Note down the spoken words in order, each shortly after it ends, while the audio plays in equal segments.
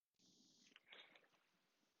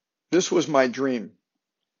This was my dream.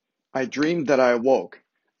 I dreamed that I awoke,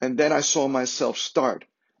 and then I saw myself start.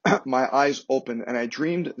 My eyes opened, and I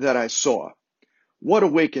dreamed that I saw. What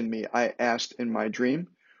awakened me? I asked in my dream.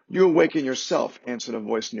 You awaken yourself, answered a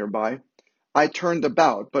voice nearby. I turned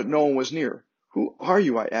about, but no one was near. Who are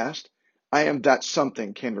you? I asked. I am that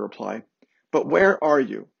something, came the reply. But where are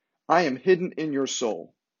you? I am hidden in your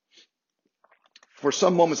soul. For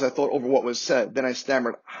some moments I thought over what was said. Then I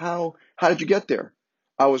stammered, How did you get there?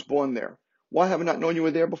 I was born there. Why have I not known you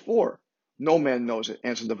were there before? No man knows it,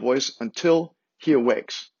 answered the voice, until he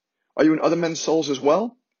awakes. Are you in other men's souls as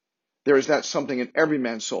well? There is that something in every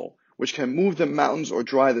man's soul, which can move the mountains or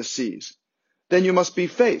dry the seas. Then you must be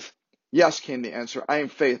faith. Yes, came the answer. I am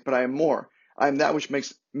faith, but I am more. I am that which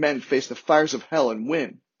makes men face the fires of hell and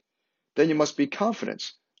win. Then you must be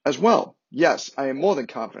confidence as well. Yes, I am more than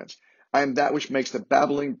confidence. I am that which makes the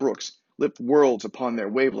babbling brooks lift worlds upon their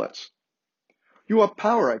wavelets. You are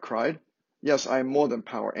power, I cried. Yes, I am more than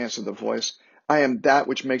power, answered the voice. I am that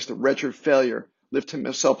which makes the wretched failure lift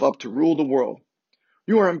himself up to rule the world.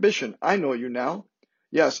 You are ambition. I know you now.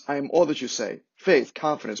 Yes, I am all that you say. Faith,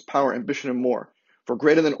 confidence, power, ambition, and more. For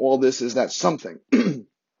greater than all this is that something.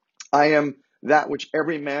 I am that which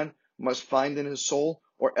every man must find in his soul,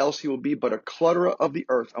 or else he will be but a clutterer of the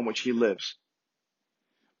earth on which he lives.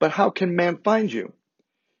 But how can man find you?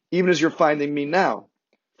 Even as you're finding me now.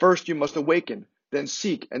 First you must awaken, then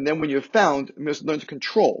seek, and then when you have found, you must learn to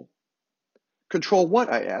control. Control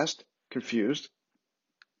what? I asked, confused.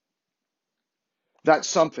 That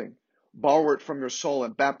something. Borrow it from your soul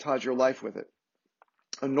and baptize your life with it.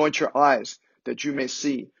 Anoint your eyes that you may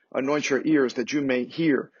see. Anoint your ears that you may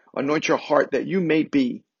hear. Anoint your heart that you may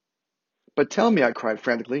be. But tell me, I cried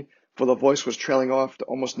frantically, for the voice was trailing off to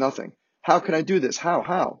almost nothing. How can I do this?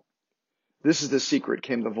 How? This is the secret,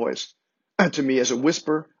 came the voice to me as a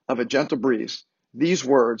whisper of a gentle breeze. These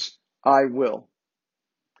words, I will.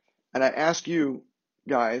 And I ask you,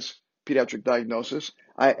 guys, pediatric diagnosis,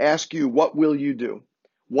 I ask you, what will you do?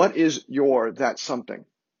 What is your that something,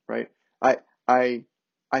 right?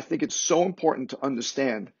 I think it's so important to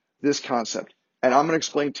understand this concept. And I'm going to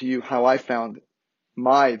explain to you how I found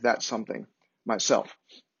my that something myself.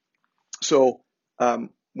 So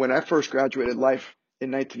when I first graduated life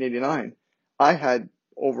in 1989, I had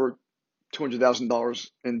over $200,000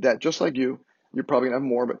 in debt, just like you. You're probably going to have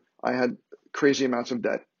more, but I had crazy amounts of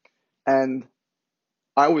debt. And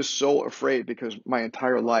I was so afraid because my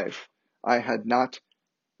entire life I had not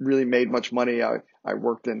really made much money. I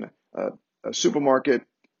worked in a supermarket.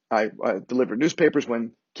 I delivered newspapers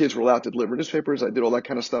when kids were allowed to deliver newspapers. I did all that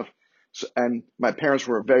kind of stuff. So, and my parents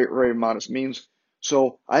were very, very modest means.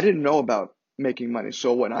 So I didn't know about making money.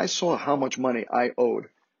 So when I saw how much money I owed,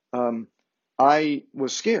 I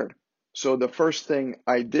was scared. So the first thing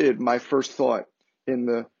I did, my first thought in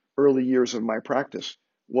the early years of my practice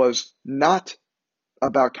was not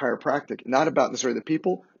about chiropractic, not about necessarily the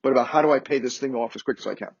people, but about how do I pay this thing off as quick as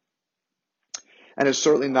I can. And it's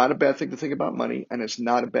certainly not a bad thing to think about money, and it's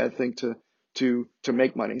not a bad thing to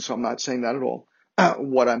make money. So I'm not saying that at all.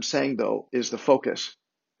 What I'm saying though is the focus,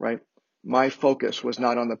 right? My focus was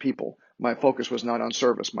not on the people. My focus was not on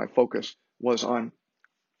service. My focus was on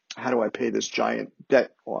how do I pay this giant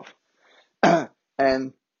debt off?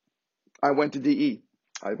 And I went to DE.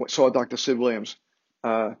 I saw Dr. Sid Williams.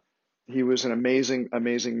 He was an amazing,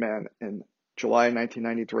 amazing man in July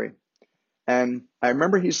 1993. And I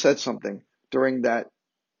remember he said something during that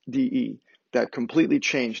DE that completely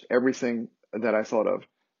changed everything that I thought of.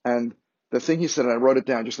 And the thing he said, and I wrote it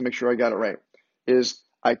down just to make sure I got it right, is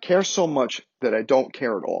I care so much that I don't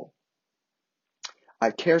care at all.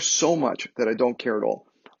 I care so much that I don't care at all.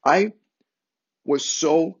 I was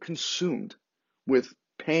so consumed with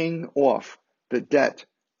paying off the debt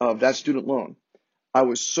of that student loan. I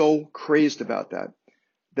was so crazed about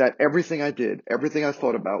that everything I did, everything I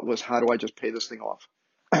thought about was how do I just pay this thing off?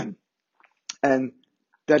 And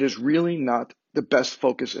that is really not the best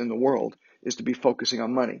focus in the world, is to be focusing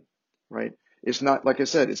on money, right? It's not, like I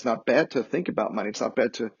said, it's not bad to think about money. It's not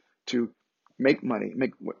bad to make money,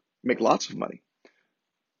 make lots of money.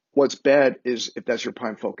 What's bad is if that's your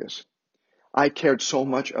prime focus. I cared so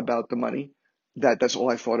much about the money that that's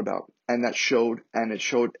all I thought about. And that showed, and it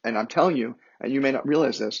showed, and I'm telling you, and you may not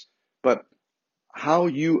realize this, but how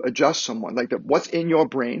you adjust someone, like what's in your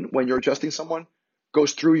brain when you're adjusting someone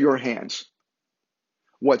goes through your hands.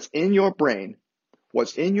 What's in your brain,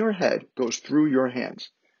 what's in your head goes through your hands.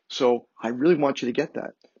 So I really want you to get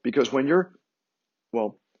that, because when you're,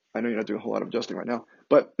 well, I know you're not doing a whole lot of adjusting right now,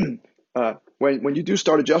 but when you do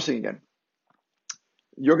start adjusting again,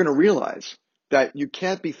 you're going to realize that you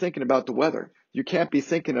can't be thinking about the weather. You can't be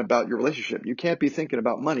thinking about your relationship. You can't be thinking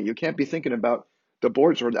about money. You can't be thinking about the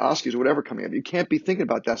boards or the OSCEs or whatever coming up. You can't be thinking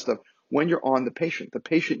about that stuff when you're on the patient. The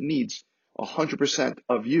patient needs 100%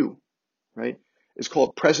 of you, right? It's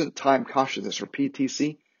called present time consciousness, or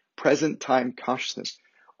PTC, present time consciousness.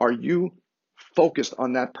 Are you focused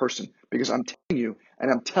on that person? Because I'm telling you,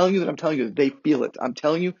 and I'm telling you that they feel it. I'm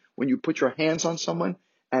telling you, when you put your hands on someone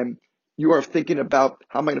and you are thinking about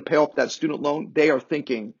how am I going to pay off that student loan, they are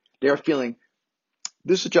feeling,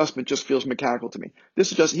 this adjustment just feels mechanical to me.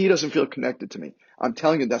 He doesn't feel connected to me. I'm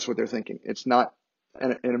telling you, that's what they're thinking. It's not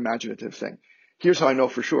an imaginative thing. Here's how I know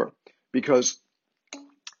for sure. Because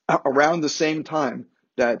around the same time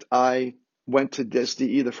that I went to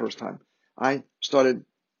DSDE the first time, I started,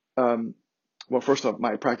 well, first off,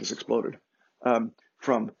 my practice exploded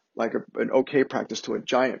from like an okay practice to a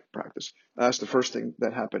giant practice. That's the first thing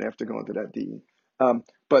that happened after going to that DE.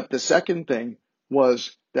 But the second thing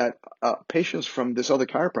was that patients from this other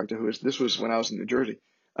chiropractor, this was when I was in New Jersey,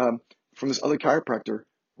 from this other chiropractor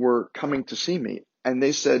were coming to see me, and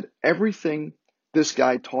they said everything this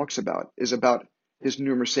guy talks about is about his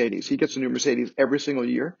new Mercedes. He gets a new Mercedes every single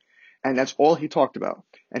year, and that's all he talked about.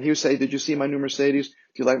 And he would say, "Did you see my new Mercedes? Do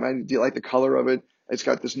you like the color of it? It's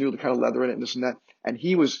got this new kind of leather in it and this and that." And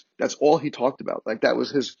that's all he talked about. Like that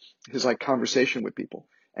was his like conversation with people,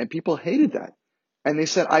 and people hated that. And they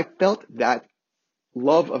said, I felt that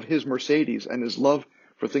love of his Mercedes and his love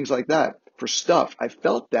for things like that, for stuff. I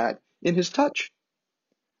felt that in his touch,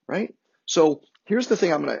 right? So here's the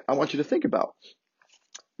thing I want you to think about.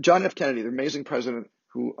 John F. Kennedy, the amazing president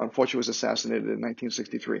who unfortunately was assassinated in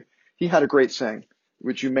 1963, he had a great saying,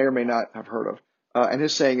 which you may or may not have heard of. And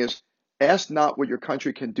his saying is, ask not what your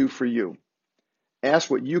country can do for you. Ask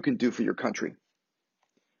what you can do for your country,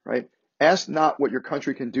 right? Ask not what your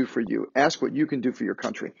country can do for you. Ask what you can do for your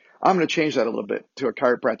country. I'm going to change that a little bit to a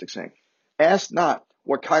chiropractic saying. Ask not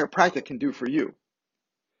what chiropractic can do for you.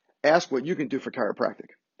 Ask what you can do for chiropractic.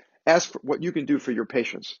 Ask for what you can do for your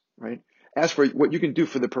patients, right? Ask for what you can do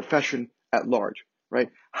for the profession at large, right?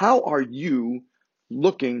 How are you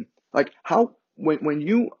looking, like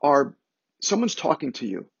when someone's talking to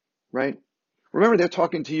you, right? Remember, they're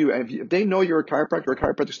talking to you, and if they know you're a chiropractor or a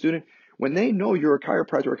chiropractic student, when they know you're a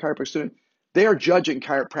chiropractor or a chiropractic student, they are judging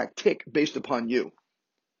chiropractic based upon you,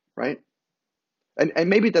 right? And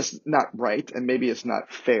maybe that's not right, and maybe it's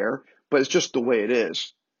not fair, but it's just the way it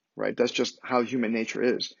is, right? That's just how human nature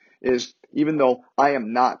is even though I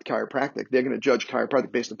am not chiropractic, they're going to judge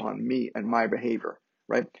chiropractic based upon me and my behavior,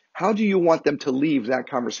 right? How do you want them to leave that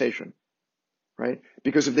conversation, right?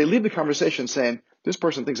 Because if they leave the conversation saying, this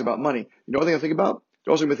person thinks about money, you know what they're going to think about?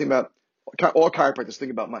 They're also going to think about, all chiropractors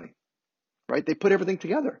think about money, right? They put everything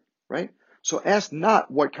together, right? So ask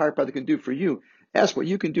not what chiropractic can do for you. Ask what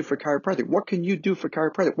you can do for chiropractic. What can you do for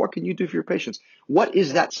chiropractic? What can you do for your patients? What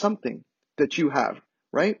is that something that you have,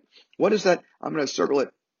 right? What is that? I'm going to circle it.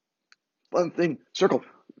 One thing, circle.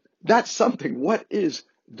 That's something. What is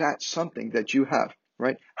that something that you have,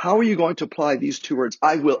 right? How are you going to apply these two words?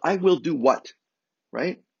 I will do what,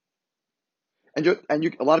 right? And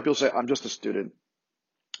a lot of people say, I'm just a student,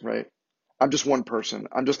 right? I'm just one person.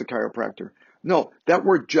 I'm just a chiropractor. No, that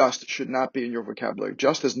word just should not be in your vocabulary.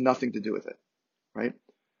 Just has nothing to do with it, right?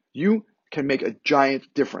 You can make a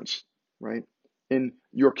giant difference, right? In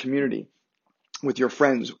your community, with your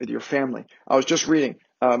friends, with your family. I was just reading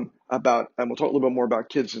about, and we'll talk a little bit more about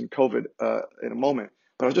kids and COVID in a moment,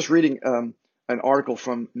 but I was just reading an article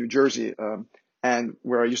from New Jersey and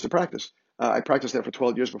where I used to practice. I practiced there for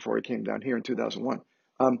 12 years before I came down here in 2001.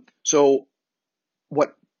 So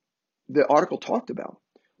what the article talked about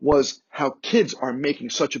was how kids are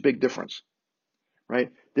making such a big difference,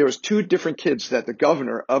 right? There was two different kids that the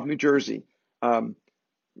governor of New Jersey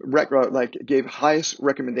gave highest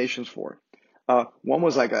recommendations for. One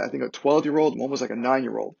was like I think a 12-year-old, one was like a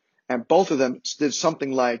 9-year-old, and both of them did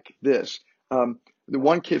something like this. The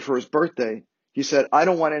one kid for his birthday, he said, "I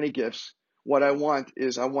don't want any gifts. What I want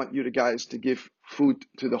you guys to give food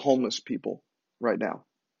to the homeless people right now."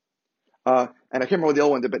 And I can't remember what the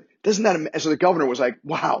other one did, but doesn't that, so the governor was like,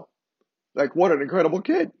 wow, like what an incredible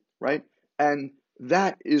kid, right? And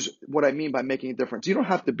that is what I mean by making a difference. You don't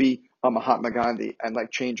have to be a Mahatma Gandhi and like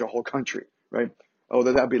change a whole country, right? Oh,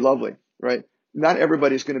 that'd be lovely, right? Not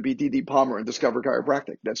everybody's going to be D.D. Palmer and discover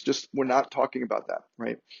chiropractic. We're not talking about that,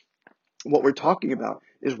 right? What we're talking about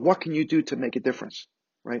is what can you do to make a difference,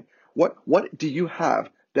 right? What do you have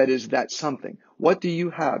that is that something? What do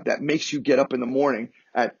you have that makes you get up in the morning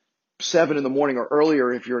at 7 in the morning or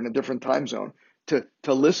earlier if you're in a different time zone to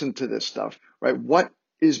listen to this stuff, right? What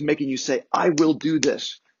is making you say, I will do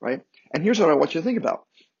this, right? And here's what I want you to think about.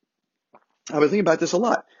 I've been thinking about this a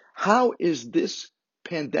lot. How is this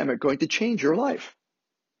pandemic going to change your life,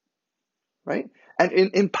 right? And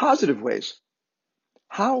in positive ways.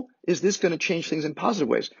 How is this going to change things in positive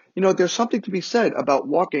ways? There's something to be said about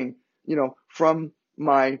walking, from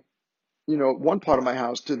my, one part of my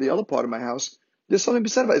house to the other part of my house. There's something to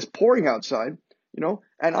be said about it. It's pouring outside,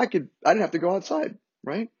 and I didn't have to go outside,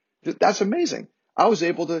 right? That's amazing. I was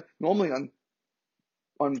able to, normally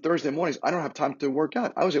on Thursday mornings, I don't have time to work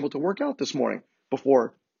out. I was able to work out this morning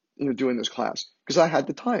before, doing this class because I had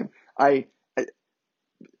the time. I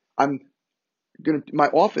I'm my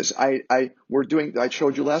office. I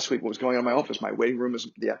showed you last week what was going on in my office. My waiting room is,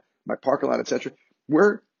 yeah, my parking lot, etc.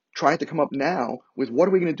 We're trying to come up now with what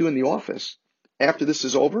are we going to do in the office after this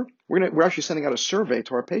is over. We're actually sending out a survey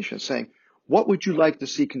to our patients saying, what would you like to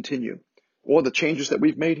see continue? All the changes that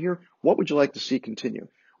we've made here, what would you like to see continue?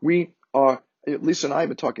 We are, Lisa and I have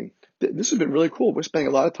been talking. This has been really cool. We're spending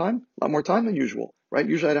a lot more time than usual, right?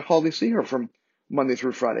 Usually I'd hardly see her from Monday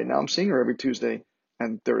through Friday. Now I'm seeing her every Tuesday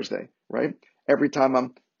and Thursday, right? Every time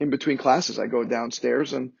I'm in between classes, I go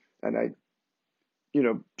downstairs and I,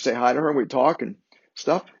 say hi to her and we talk and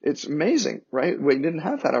stuff. It's amazing, right? We didn't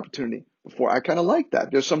have that opportunity before. I kind of like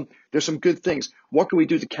that. There's some good things. What can we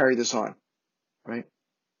do to carry this on, right?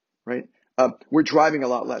 Right? We're driving a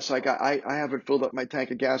lot less. Like I haven't filled up my tank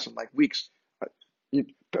of gas in like weeks. You,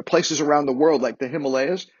 Places around the world, like the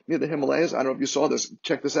Himalayas, near the Himalayas. I don't know if you saw this.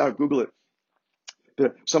 Check this out. Google it.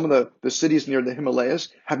 Some of the cities near the Himalayas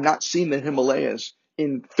have not seen the Himalayas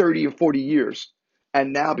in 30 or 40 years.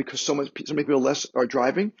 And now, because so many people less are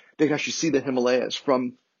driving, they can actually see the Himalayas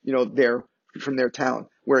from, from their town,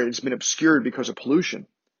 where it's been obscured because of pollution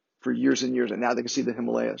for years and years. And now they can see the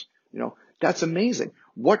Himalayas. That's amazing.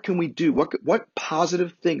 What can we do? What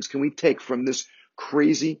positive things can we take from this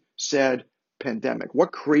crazy, sad pandemic?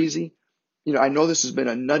 What crazy, I know this has been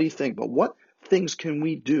a nutty thing, but what things can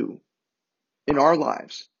we do in our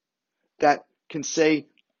lives that can say,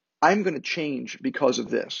 I'm going to change because of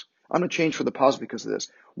this. I'm going to change for the positive because of this.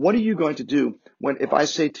 What are you going to do if I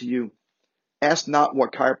say to you, ask not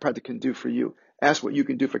what chiropractic can do for you, ask what you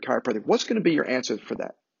can do for chiropractic? What's going to be your answer for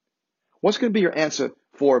that? What's going to be your answer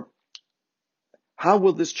for how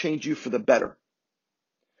will this change you for the better?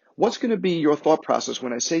 What's going to be your thought process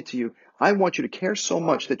when I say to you, I want you to care so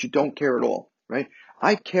much that you don't care at all, right?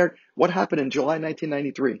 I cared. What happened in July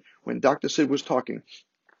 1993 when Dr. Sid was talking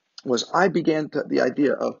was I began the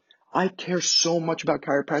idea of, I care so much about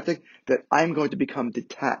chiropractic that I'm going to become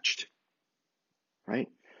detached, right?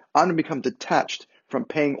 I'm going to become detached from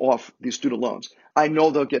paying off these student loans. I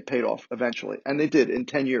know they'll get paid off eventually, and they did in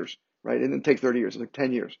 10 years, right? It didn't take 30 years, it took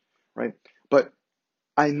 10 years, right? But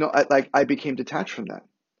I know, I became detached from that.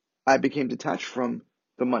 I became detached from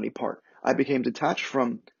the money part. I became detached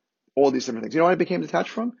from all these different things. You know what I became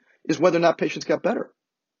detached from? Is whether or not patients got better.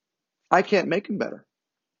 I can't make them better,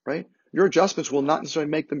 right? Your adjustments will not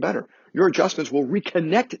necessarily make them better. Your adjustments will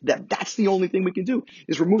reconnect them. That's the only thing we can do,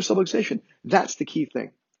 is remove subluxation. That's the key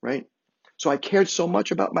thing, right? So I cared so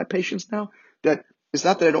much about my patients now that it's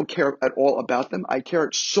not that I don't care at all about them. I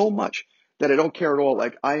care so much that I don't care at all.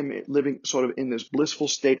 Like I'm living sort of in this blissful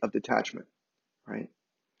state of detachment, right?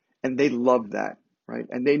 And they love that, right?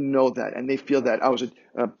 And they know that, and they feel that. I was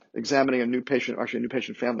examining a new patient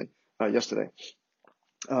family yesterday.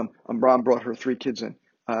 Ron brought her 3 kids in,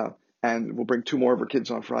 and we'll bring 2 more of her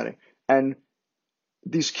kids on Friday. And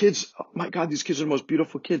these kids, oh my God, these kids are the most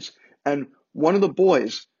beautiful kids. And one of the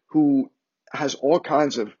boys, who has all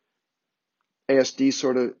kinds of ASD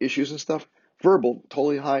sort of issues and stuff, verbal,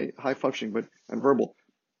 totally high functioning, and verbal.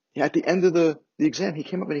 At the end of the exam, he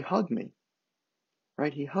came up and he hugged me,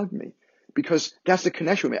 right? He hugged me because that's the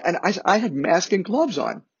connection with me. And I had mask and gloves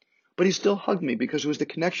on, but he still hugged me because it was the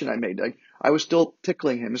connection I made. Like I was still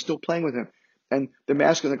tickling him and still playing with him. And the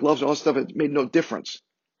mask and the gloves and all that stuff, it made no difference,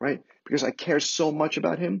 right? Because I care so much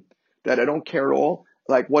about him that I don't care at all,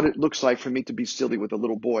 like what it looks like for me to be silly with a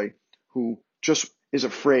little boy who just is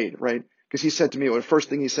afraid, right? Because he said to me, or the first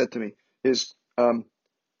thing he said to me is,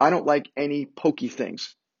 I don't like any pokey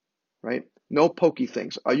things, right? No pokey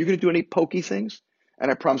things. Are you going to do any pokey things? And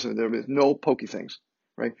I promised him there was no pokey things,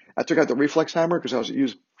 right? I took out the reflex hammer because I was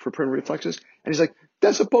used for print reflexes. And he's like,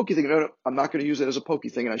 that's a pokey thing. No, I'm not going to use it as a pokey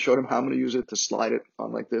thing. And I showed him how I'm going to use it to slide it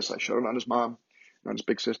on like this. I showed him on his mom, on his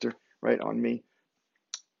big sister, right, on me.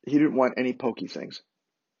 He didn't want any pokey things.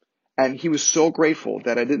 And he was so grateful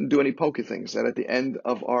that I didn't do any pokey things that at the end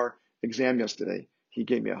of our exam yesterday, he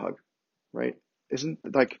gave me a hug, right? Isn't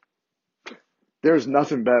like, there's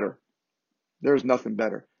nothing better. There's nothing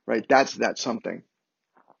better, right? That's something.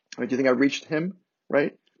 Right? Do you think I reached him,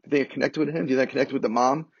 right? Do you think I connected with him? Do you think I connected with the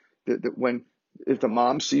mom? If the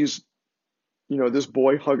mom sees, this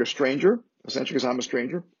boy hug a stranger, essentially because I'm a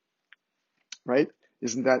stranger, right?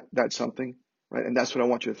 Isn't that something, right? And that's what I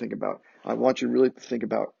want you to think about. I want you really to think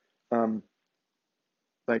about, um,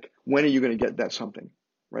 like, when are you going to get that something,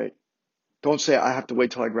 right? Don't say I have to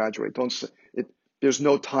wait till I graduate. Don't say it. There's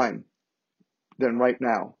no time than right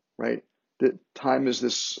now, right? The time is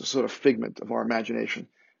this sort of figment of our imagination.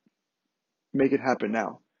 Make it happen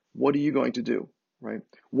now. What are you going to do, right?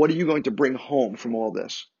 What are you going to bring home from all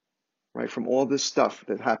this, right? From all this stuff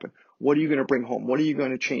that happened. What are you going to bring home? What are you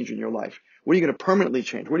going to change in your life? What are you going to permanently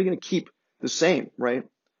change? What are you going to keep the same, right?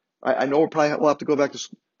 I know we'll have to go back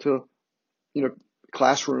to you know,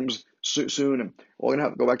 classrooms soon, and we're gonna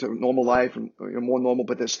have to go back to normal life and more normal.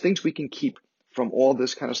 But there's things we can keep from all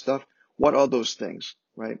this kind of stuff. What are those things,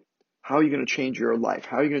 right? How are you going to change your life?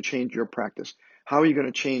 How are you going to change your practice? How are you going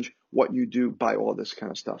to change what you do by all this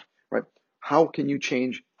kind of stuff, right? How can you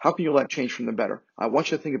change? How can your life change from the better? I want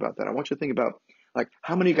you to think about that. I want you to think about, like,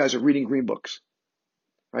 how many guys are reading green books,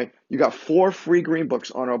 right? You got 4 free green books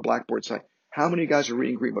on our Blackboard site. How many guys are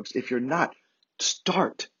reading green books? If you're not,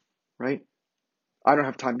 start, right? I don't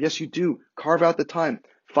have time. Yes, you do. Carve out the time.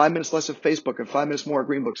 5 minutes less of Facebook and 5 minutes more of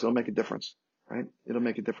green books. It'll make a difference, right? It'll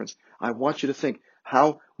make a difference. I want you to think,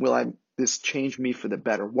 how will this change me for the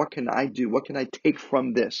better? What can I do? What can I take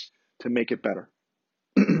from this to make it better?